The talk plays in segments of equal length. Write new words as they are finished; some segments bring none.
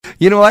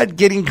You know what?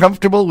 Getting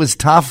comfortable was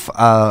tough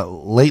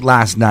late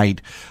last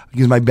night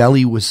because my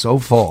belly was so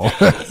full.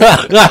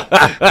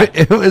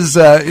 It was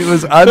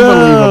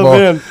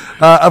unbelievable.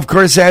 Of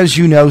course, as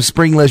you know,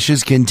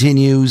 Springlicious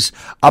continues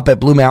up at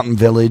Blue Mountain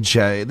Village.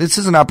 This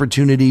is an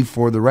opportunity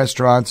for the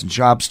restaurants and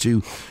shops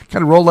to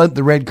kind of roll out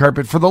the red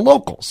carpet for the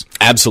locals.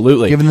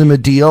 Absolutely. Giving them a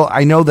deal.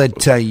 I know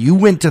that you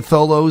went to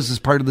Tholos as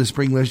part of the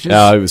Springlicious.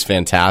 Oh, it was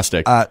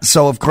fantastic.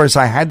 So, of course,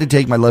 I had to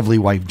take my lovely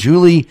wife,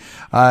 Julie,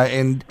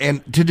 and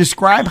to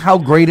describe how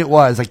great it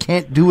was, I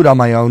can't do it on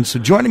my own. So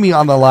joining me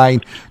on the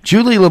line,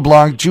 Julie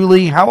LeBlanc.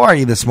 Julie, how are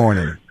you this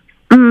morning?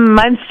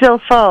 I'm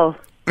still full.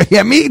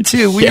 Yeah, me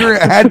too. We were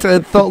at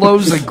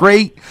Tholos,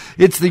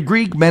 it's the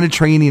Greek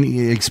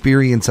Mediterranean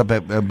experience up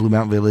at Blue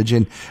Mountain Village.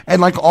 And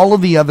like all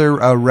of the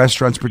other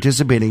restaurants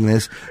participating in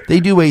this, they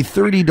do a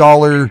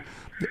 $30,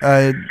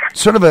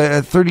 sort of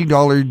a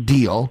 $30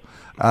 deal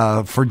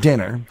for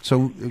dinner.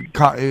 So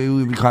it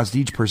would cost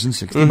each person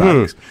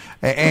 $60.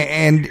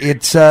 And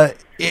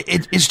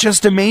it's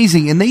just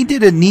amazing. And they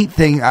did a neat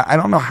thing. I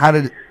don't know how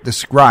to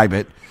describe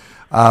it.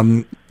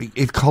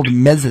 It's called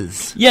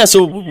mezzes. Yeah,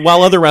 so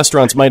while other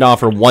restaurants might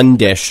offer one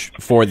dish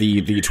for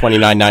the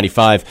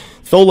 $29.95,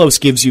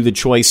 Tholos gives you the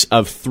choice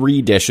of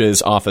 3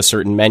 dishes off a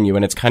certain menu,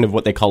 and it's kind of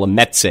what they call a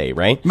mezze,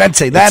 right?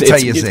 Mezze, that's how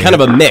you say it. It's kind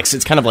of a mix.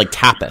 It's kind of like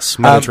tapas,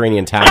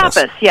 Mediterranean tapas.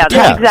 Tapas, yeah,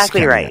 that's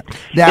exactly right.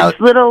 Now, it's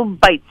little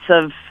bites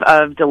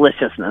of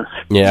deliciousness.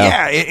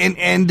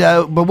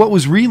 Yeah, but what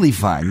was really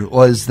fun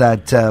was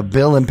that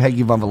Bill and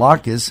Peggy Von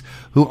Velakis,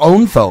 who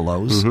own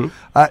Tholos,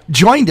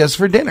 joined us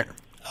for dinner.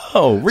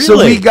 Oh, really? So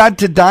we got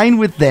to dine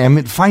with them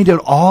and find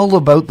out all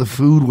about the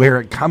food, where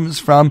it comes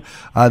from.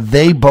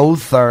 They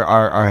both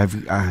have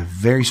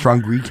very strong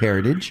Greek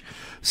heritage.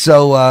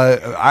 So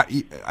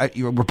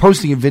we're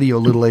posting a video a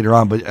little later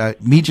on,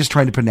 but me just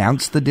trying to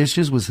pronounce the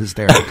dishes was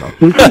hysterical.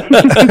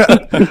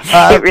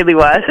 It really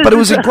was. But it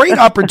was a great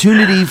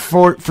opportunity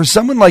for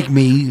someone like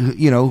me,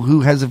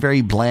 who has a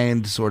very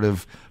bland sort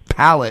of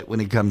palate when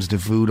it comes to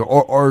food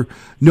or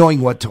knowing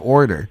what to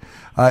order.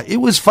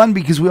 It was fun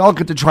because we all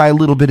got to try a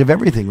little bit of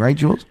everything, right,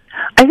 Jules?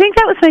 I think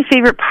that was my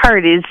favorite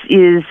part is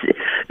these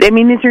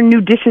are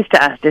new dishes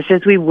to us,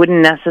 dishes we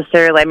wouldn't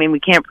necessarily, we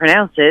can't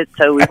pronounce it,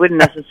 so we wouldn't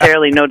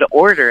necessarily know to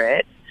order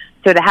it.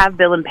 So to have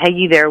Bill and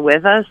Peggy there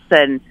with us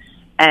and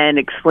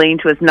explain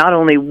to us not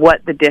only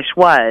what the dish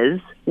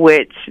was,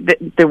 which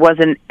there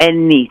wasn't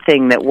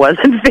anything that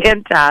wasn't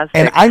fantastic.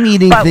 And I'm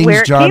eating but things,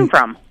 where it John. Came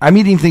from. I'm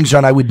eating things,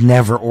 John, I would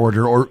never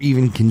order or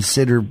even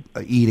consider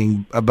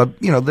eating. But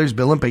there's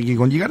Bill and Peggy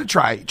going, you got to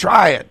try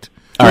it.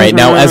 All right,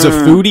 now as a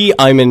foodie,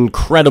 I'm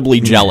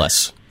incredibly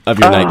jealous of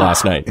your night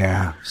last night.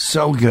 Yeah,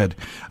 so good.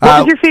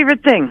 What was your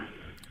favorite thing?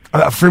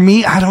 For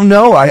me, I don't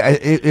know.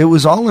 It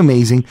was all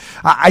amazing.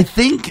 I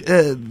think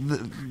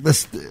the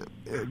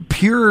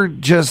pure,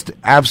 just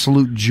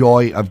absolute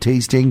joy of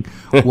tasting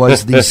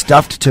was the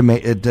stuffed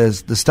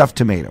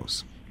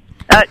tomatoes.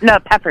 No,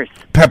 peppers.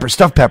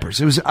 Stuffed peppers.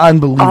 It was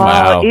unbelievable.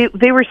 Wow.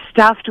 They were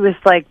stuffed with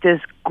like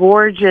this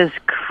gorgeous,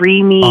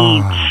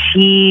 creamy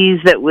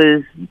cheese that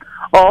was.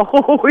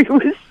 It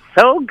was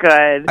so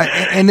good.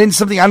 And then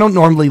something I don't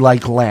normally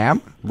like,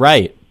 lamb.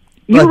 Right.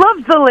 You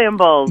loved the lamb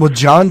balls. Well,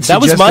 John, that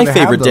was my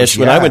favorite dish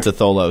when I went to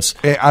Tholos.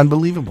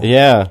 Unbelievable.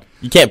 Yeah.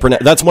 You can't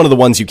pronounce. That's one of the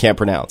ones you can't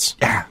pronounce.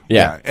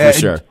 Yeah, for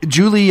sure.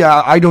 Julie,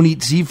 I don't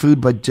eat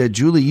seafood, but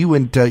Julie, you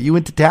went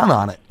to town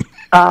on it.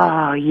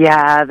 Oh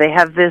yeah, they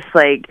have this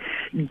like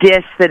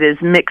dish that is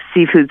mixed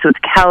seafood, so it's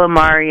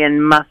calamari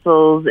and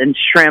mussels and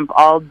shrimp,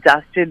 all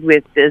dusted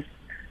with this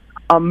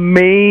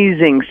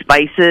amazing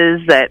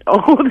spices that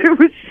it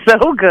was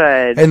so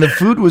good. And the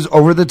food was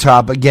over the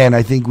top. Again,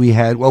 I think we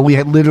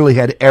literally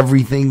had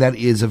everything that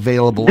is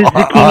available. The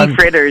zucchini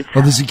fritters.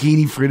 Oh, the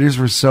zucchini fritters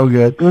were so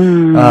good.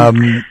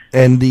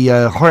 And the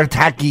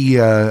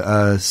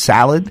horataki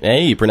salad.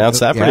 Hey, you pronounced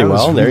that pretty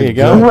well. There you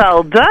go.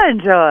 Well done,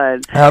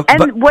 John.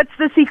 What's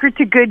the secret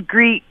to good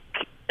Greek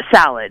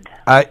salad?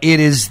 It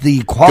is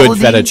the quality, good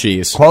feta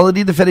cheese,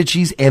 quality of the feta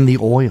cheese and the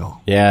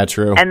oil. Yeah,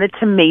 true. And the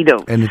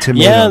tomatoes.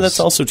 Yeah, that's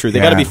also true. They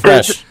got to be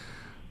fresh.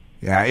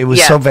 Yeah, it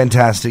was so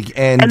fantastic,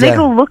 and they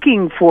go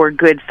looking for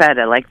good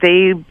feta. Like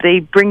they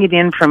bring it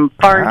in from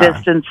far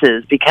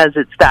distances because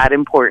it's that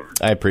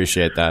important. I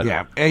appreciate that.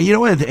 Yeah, and you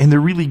know what? And they're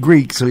really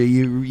Greek, so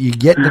you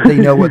get that they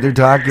know what they're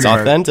talking it's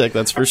about. It's authentic,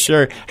 that's for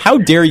sure. How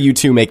dare you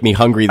two make me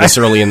hungry this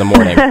early in the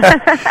morning?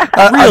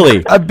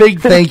 Really, a big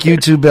thank you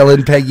to Bill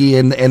and Peggy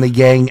and the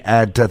gang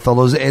at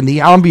Tholos, and the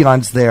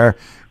ambiance there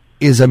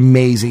is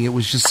amazing. It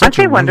was just such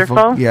a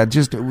wonderful. Yeah,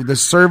 just the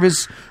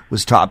service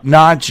was top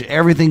notch.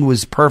 Everything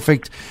was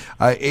perfect.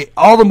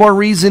 All the more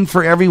reason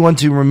for everyone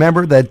to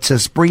remember that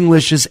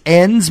Springlicious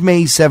ends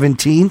May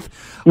 17th.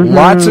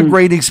 Lots of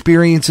great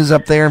experiences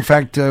up there. In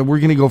fact, we're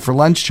going to go for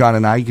lunch, John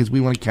and I, because we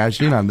want to cash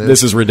in on this.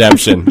 This is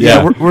redemption.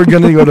 Yeah, we're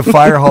going to go to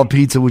Fire Hall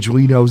Pizza, which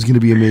we know is going to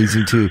be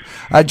amazing too.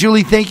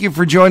 Julie, thank you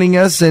for joining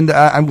us, and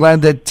I'm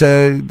glad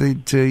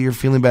that you're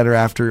feeling better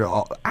after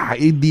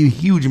the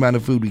huge amount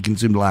of food we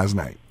consumed last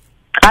night.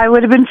 I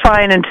would have been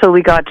fine until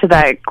we got to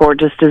that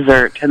gorgeous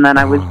dessert, and then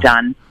I was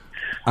done.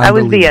 That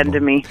was the end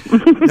of me.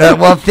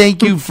 Well,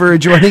 thank you for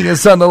joining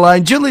us on the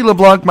line. Julie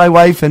LeBlanc, my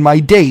wife, and my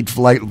date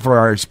for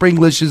our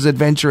Springlicious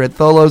adventure at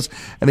Tholos.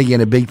 And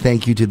again, a big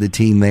thank you to the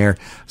team there.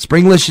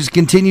 Springlicious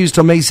continues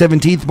till May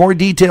 17th. More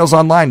details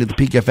online at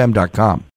thepeakfm.com.